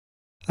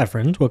Hi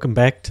friends, welcome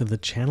back to the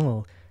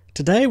channel.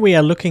 Today we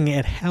are looking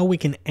at how we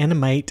can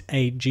animate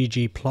a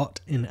ggplot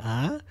in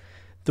R.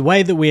 The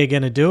way that we are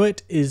going to do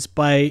it is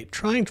by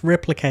trying to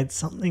replicate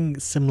something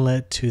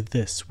similar to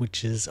this,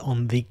 which is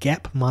on the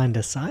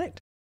Gapminder site.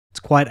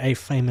 It's quite a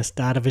famous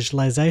data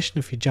visualization.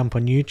 If you jump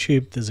on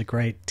YouTube, there's a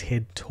great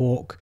TED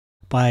talk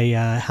by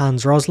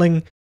Hans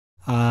Rosling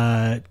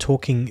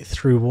talking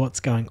through what's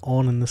going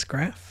on in this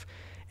graph.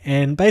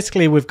 And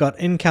basically we've got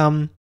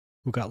income,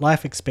 we've got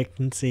life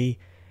expectancy,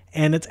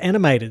 and it's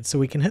animated, so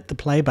we can hit the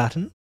play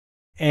button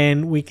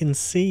and we can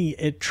see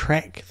it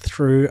track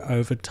through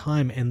over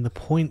time, and the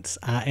points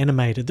are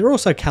animated. They're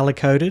also color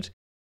coded,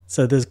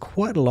 so there's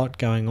quite a lot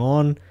going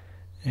on,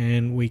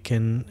 and we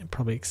can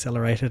probably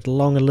accelerate it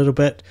along a little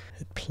bit,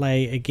 hit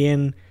play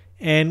again,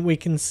 and we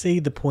can see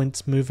the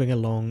points moving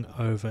along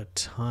over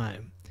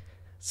time.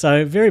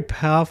 So very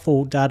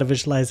powerful data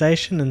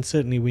visualization, and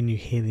certainly when you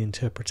hear the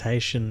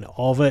interpretation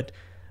of it,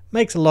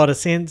 makes a lot of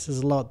sense. There's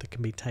a lot that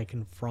can be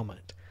taken from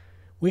it.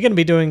 We're going to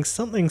be doing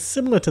something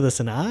similar to this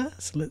in R,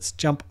 so let's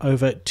jump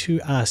over to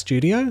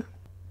RStudio.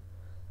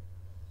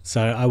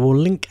 So I will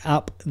link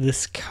up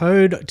this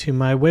code to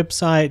my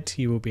website.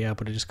 You will be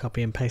able to just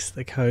copy and paste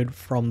the code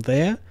from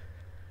there.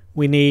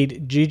 We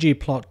need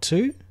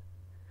ggplot2,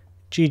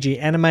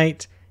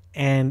 gganimate,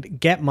 and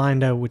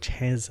Gapminder, which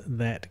has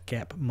that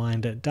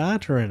Gapminder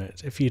data in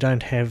it. If you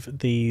don't have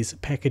these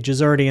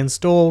packages already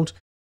installed,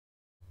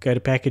 go to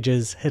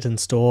packages, hit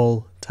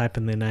install, type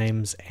in their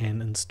names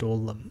and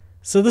install them.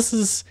 So this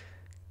has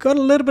got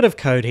a little bit of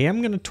code here. I'm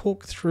going to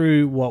talk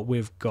through what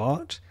we've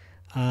got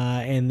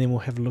and then we'll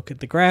have a look at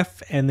the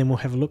graph, and then we'll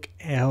have a look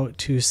how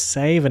to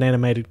save an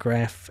animated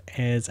graph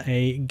as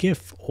a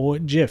GIF or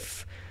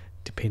GIF,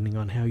 depending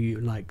on how you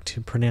like to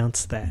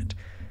pronounce that.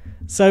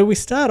 So we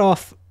start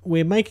off,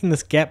 we're making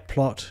this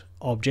gapplot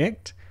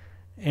object,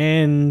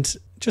 and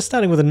just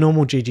starting with a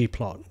normal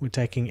ggplot. We're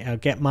taking our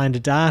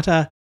Gapminder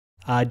data,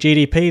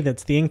 GDP,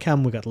 that's the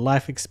income, we've got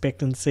life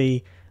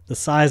expectancy, the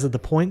size of the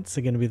points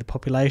are going to be the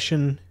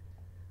population.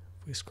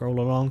 If we scroll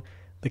along,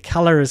 the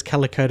color is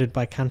color coded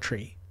by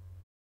country.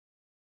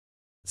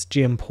 It's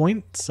GM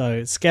point,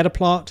 so scatter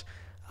plot.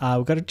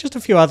 We've got just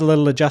a few other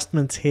little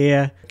adjustments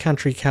here.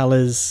 Country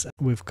colors,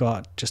 we've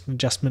got just an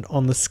adjustment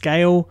on the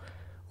scale.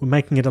 We're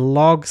making it a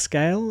log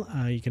scale.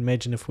 You can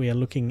imagine if we are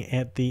looking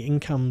at the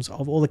incomes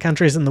of all the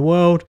countries in the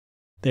world,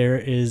 there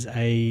is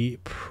a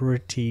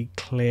pretty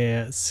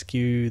clear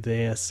skew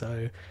there.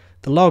 So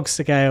the log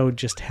scale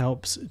just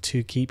helps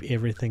to keep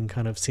everything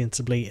kind of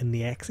sensibly in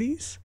the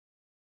axes.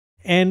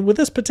 And with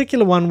this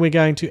particular one, we're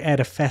going to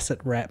add a facet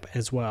wrap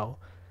as well.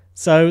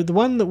 So the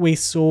one that we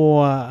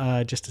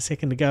saw just a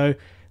second ago,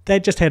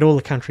 that just had all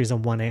the countries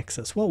on one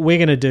axis. What we're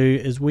going to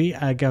do is we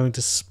are going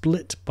to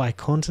split by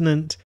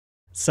continent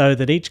so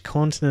that each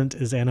continent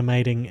is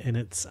animating in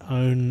its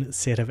own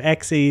set of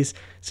axes.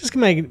 It's just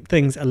going to make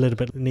things a little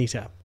bit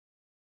neater.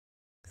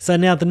 So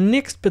now the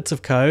next bits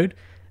of code,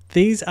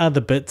 these are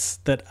the bits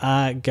that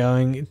are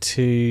going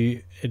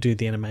to do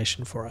the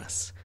animation for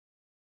us.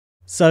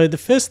 So the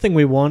first thing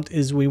we want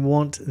is we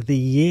want the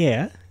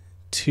year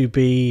to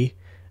be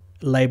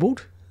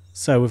labeled.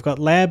 So we've got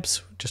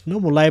labs, just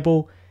normal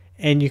label,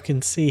 and you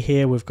can see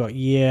here we've got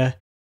year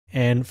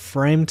and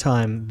frame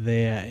time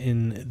there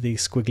in the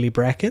squiggly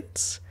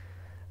brackets.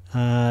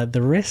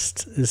 The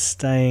rest is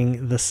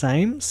staying the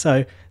same.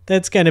 So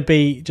that's going to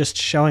be just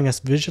showing us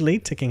visually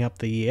ticking up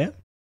the year.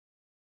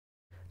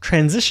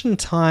 Transition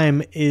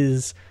time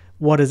is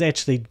what is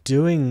actually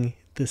doing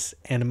this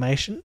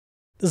animation.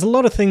 There's a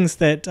lot of things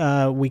that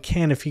we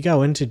can, if you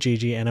go into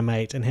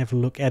gganimate and have a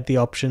look at the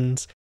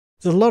options,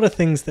 there's a lot of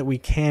things that we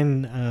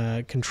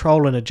can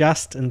control and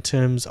adjust in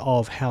terms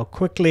of how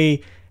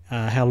quickly,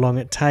 how long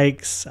it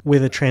takes,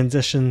 whether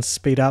transitions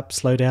speed up,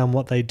 slow down,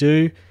 what they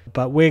do.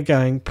 But we're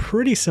going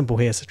pretty simple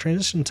here. So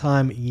transition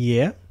time,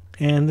 year.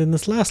 And then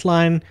this last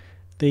line,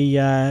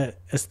 the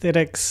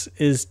aesthetics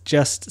is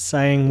just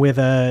saying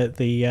whether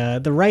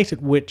the rate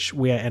at which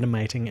we are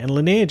animating, and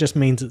linear just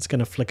means it's going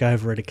to flick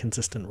over at a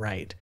consistent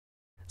rate.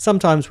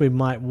 Sometimes we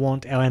might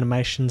want our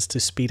animations to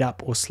speed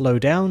up or slow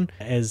down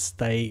as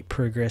they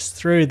progress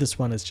through. This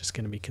one is just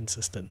going to be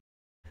consistent.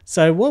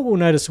 So what we'll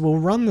notice, we'll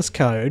run this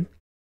code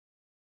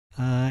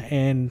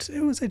and it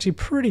was actually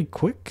pretty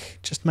quick,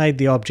 just made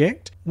the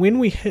object. When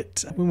we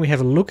have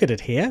a look at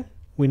it here,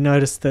 we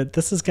notice that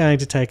this is going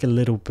to take a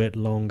little bit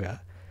longer.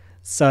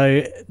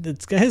 So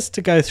it has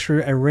to go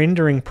through a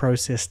rendering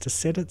process to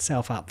set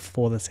itself up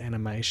for this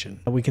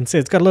animation. We can see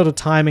it's got a little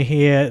timer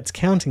here, it's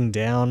counting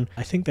down.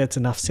 I think that's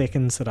enough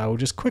seconds that I will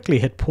just quickly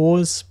hit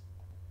pause.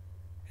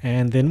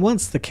 And then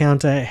once the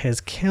counter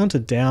has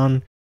counted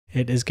down,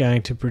 it is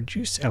going to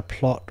produce our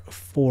plot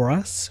for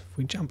us. If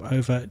we jump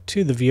over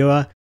to the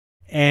viewer,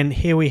 and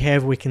here we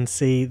can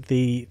see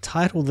the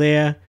title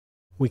there.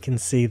 We can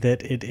see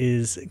that it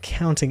is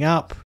counting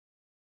up,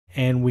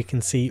 and we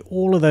can see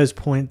all of those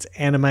points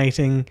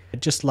animating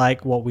just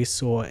like what we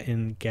saw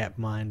in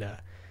Gapminder.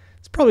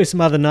 There's probably some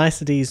other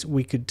niceties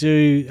we could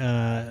do,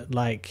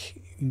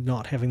 like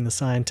not having the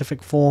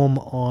scientific form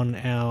on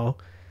our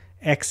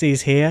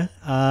axes here,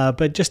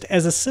 but just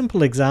as a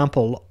simple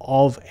example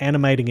of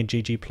animating a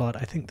ggplot,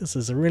 I think this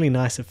is a really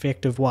nice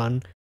effective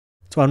one.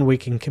 It's one we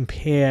can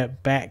compare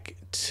back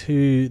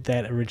to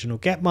that original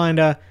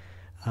gapminder,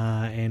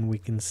 and we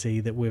can see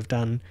that we've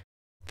done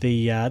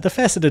the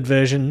faceted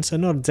version, so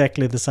not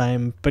exactly the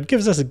same, but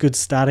gives us a good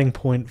starting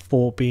point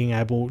for being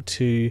able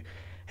to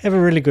have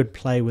a really good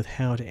play with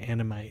how to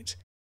animate.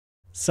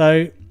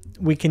 So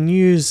we can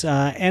use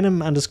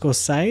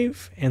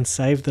anim_save and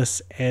save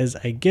this as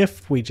a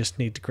GIF. We just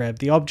need to grab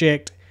the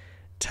object,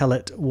 tell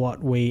it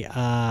what we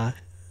are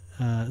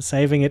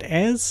saving it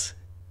as,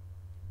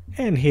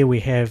 and here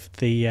we have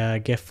the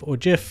GIF or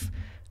GIF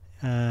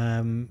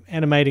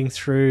animating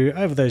through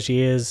over those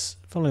years,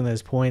 following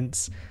those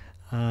points.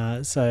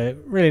 So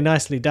really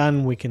nicely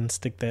done. We can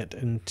stick that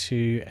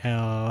into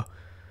our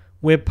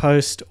web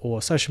post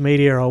or social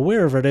media or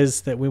wherever it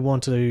is that we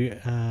want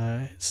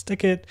to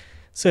stick it.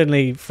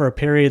 Certainly for a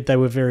period they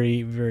were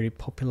very, very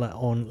popular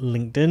on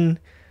LinkedIn.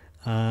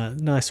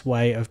 Nice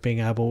way of being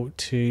able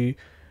to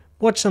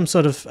watch some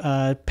sort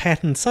of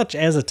pattern such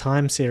as a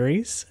time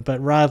series, but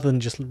rather than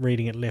just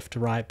reading it left to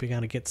right, we're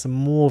going to get some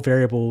more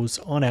variables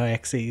on our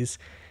axes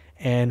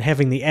and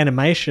having the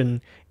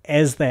animation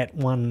as that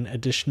one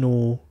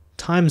additional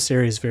time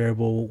series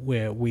variable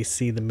where we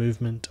see the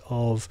movement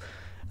of,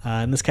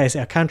 in this case,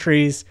 our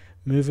countries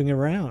moving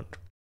around.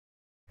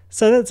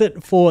 So that's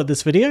it for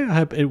this video. I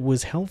hope it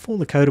was helpful.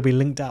 The code will be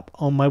linked up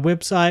on my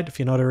website. If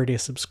you're not already a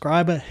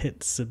subscriber,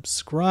 hit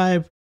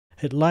subscribe,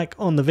 hit like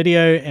on the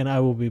video, and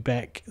I will be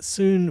back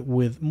soon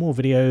with more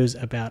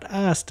videos about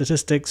R,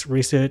 statistics,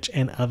 research,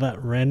 and other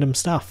random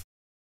stuff.